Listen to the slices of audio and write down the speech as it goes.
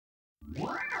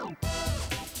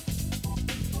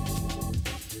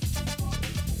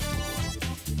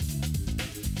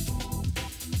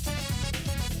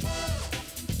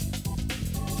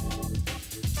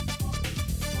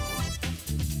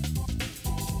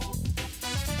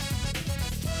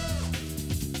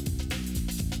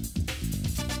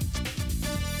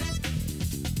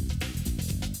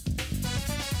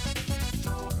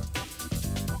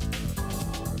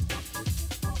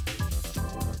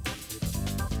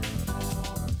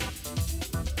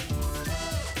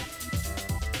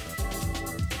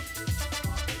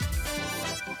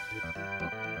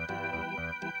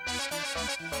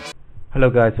Hello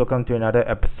guys, welcome to another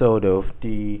episode of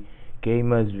the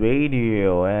Gamers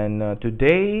Radio, and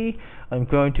today I'm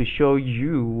going to show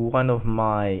you one of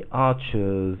my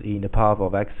archers in the Path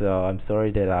of Exile. I'm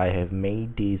sorry that I have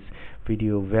made this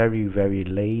video very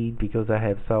late because I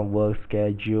have some work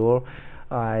schedule.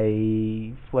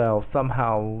 I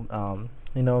somehow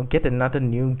get another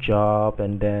new job,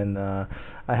 and then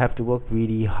I have to work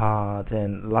really hard,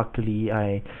 and luckily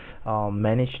I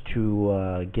managed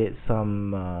to get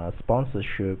some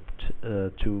sponsorship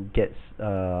to get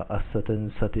a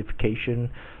certain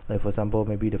certification, like for example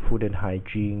maybe the food and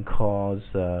hygiene course,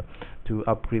 to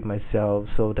upgrade myself,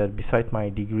 so that besides my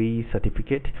degree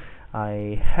certificate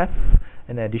I have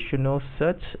an additional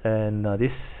cert, and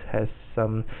this has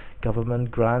some government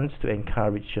grants to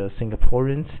encourage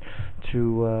Singaporeans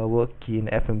to work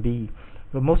in F&B.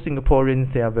 But most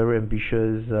Singaporeans, they are very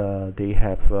ambitious. They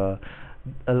have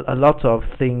a lot of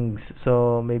things,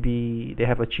 so maybe they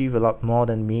have achieved a lot more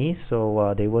than me,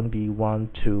 so they won't be one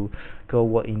to go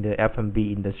work in the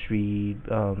F&B industry,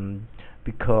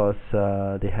 because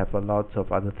they have a lot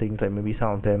of other things, like maybe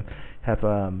some of them have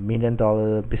a $1 million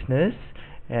business,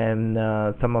 and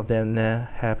some of them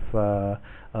have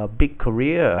a big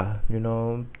career,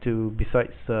 to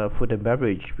besides food and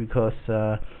beverage, because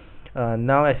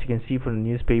now, as you can see from the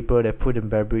newspaper, that food and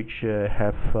beverage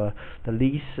have the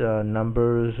least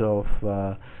numbers of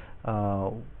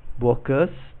workers,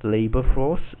 labor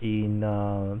force in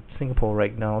Singapore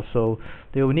right now. So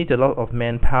they will need a lot of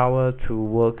manpower to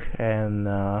work, and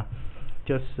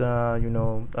just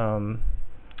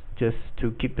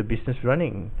to keep the business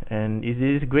running. And it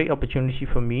is a great opportunity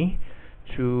for me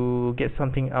to get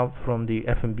something out from the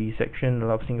F&B section. A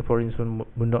lot of Singaporeans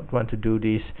would not want to do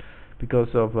this because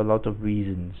of a lot of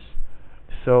reasons.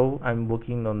 So I'm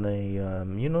working on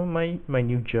my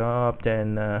new job,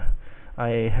 and I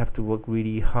have to work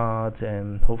really hard,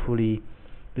 and hopefully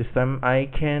this time I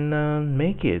can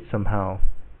make it somehow.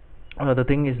 The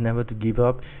thing is never to give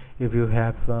up. If you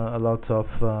have a lot of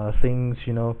things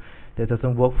that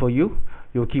doesn't work for you,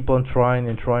 you'll keep on trying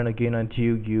and trying again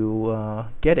until you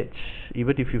get it.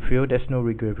 Even if you fail, there's no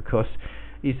regret, because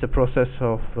it's a process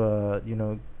of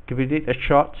giving it a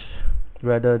shot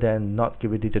rather than not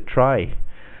giving it a try.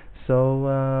 So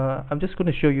I'm just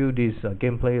going to show you this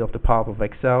gameplay of the Path of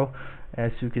Exile.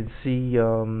 As you can see,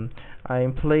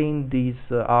 I'm playing this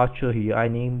archer here. I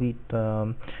named it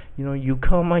you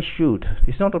call my shoot.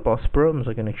 It's not about sperms,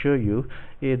 I can assure you.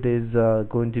 It is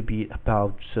going to be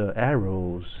about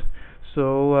arrows.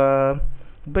 So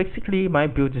basically my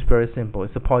build is very simple.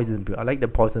 It's a poison build. I like the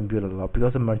poison build a lot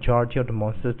because the majority of the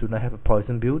monsters do not have a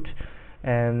poison build,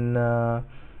 and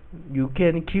you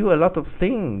can kill a lot of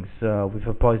things with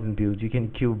a poison build. You can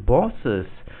kill bosses.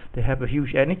 They have a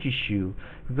huge energy shield,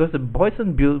 because the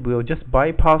poison build will just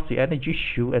bypass the energy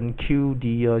shield and kill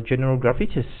the general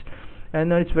graphitis,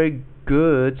 and it's very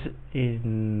good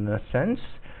in a sense.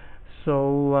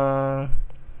 So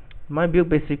my build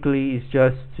basically is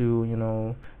just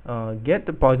to get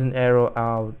the poison arrow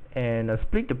out and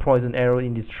split the poison arrow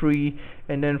into three,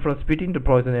 and then from splitting the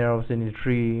poison arrows into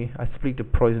three, I split the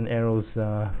poison arrows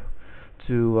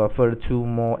to further two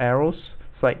more arrows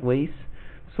sideways.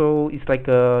 So it's like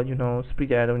split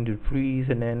the arrow into threes,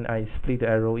 and then I split the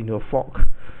arrow into a fork.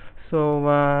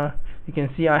 So you can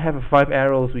see I have 5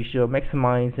 arrows which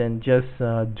maximize and just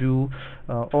do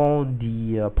all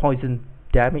the poison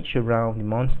damage around the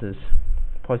monsters.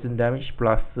 Poison damage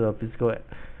plus physical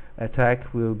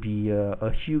attack will be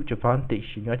a huge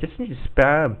advantage. I just need to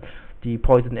spam the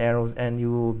poison arrows, and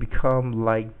you will become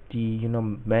like the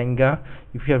manga.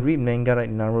 If you have read manga like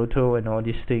Naruto and all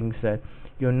these things, that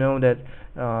you know that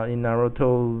in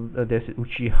Naruto there's an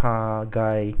Uchiha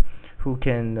guy who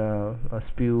can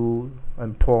spew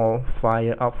and pour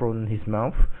fire out from his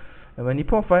mouth. And when he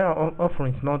pours fire out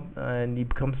from his mouth and he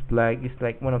becomes black, it's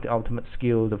like one of the ultimate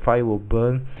skill. The fire will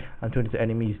burn until the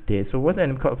enemy is dead. So once the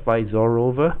enemy caught fire is all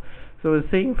over. So the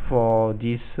thing for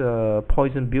this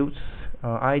poison builds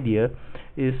idea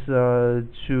is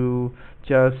to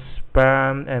just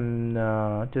spam and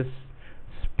just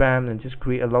spam and just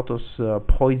create a lot of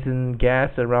poison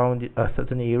gas around a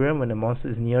certain area when the monster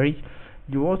is near it.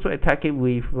 You also attack it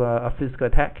with a physical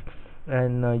attack,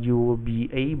 and you will be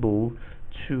able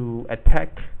to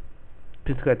attack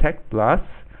physical attack plus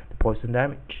the poison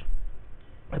damage.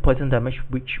 The poison damage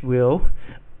which will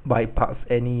bypass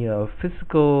any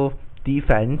physical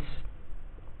defense.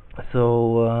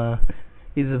 So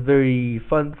it's a very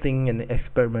fun thing and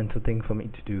experimental thing for me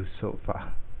to do so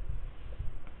far.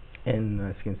 And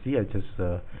as you can see, I just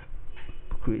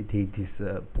created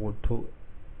this portal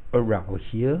around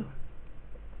here.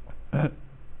 As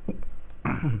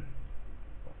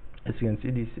you can see,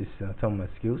 this is some of my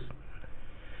skills,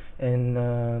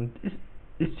 and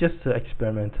it's just an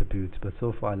experimental build, but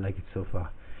so far I like it so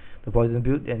far. The poison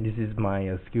build, and this is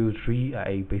my skill tree.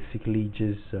 I basically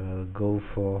just go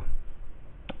for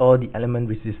all the element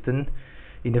resistant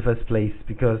in the first place,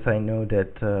 because I know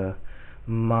that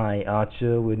my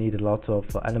archer will need a lot of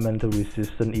elemental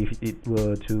resistance if it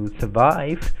were to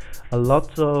survive a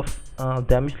lot of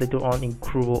damage later on in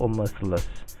cruel or merciless.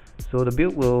 So the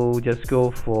build will just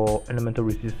go for elemental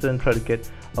resistance, try to get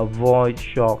avoid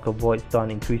shock, avoid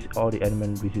stun, increase all the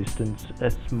element resistance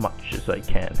as much as I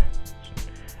can.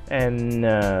 And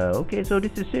okay, so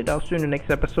this is it. I'll see you in the next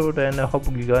episode, and I hope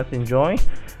you guys enjoy.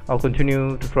 I'll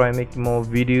continue to try and make more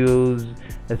videos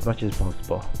as much as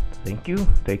possible. Thank you,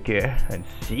 take care, and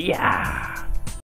see ya!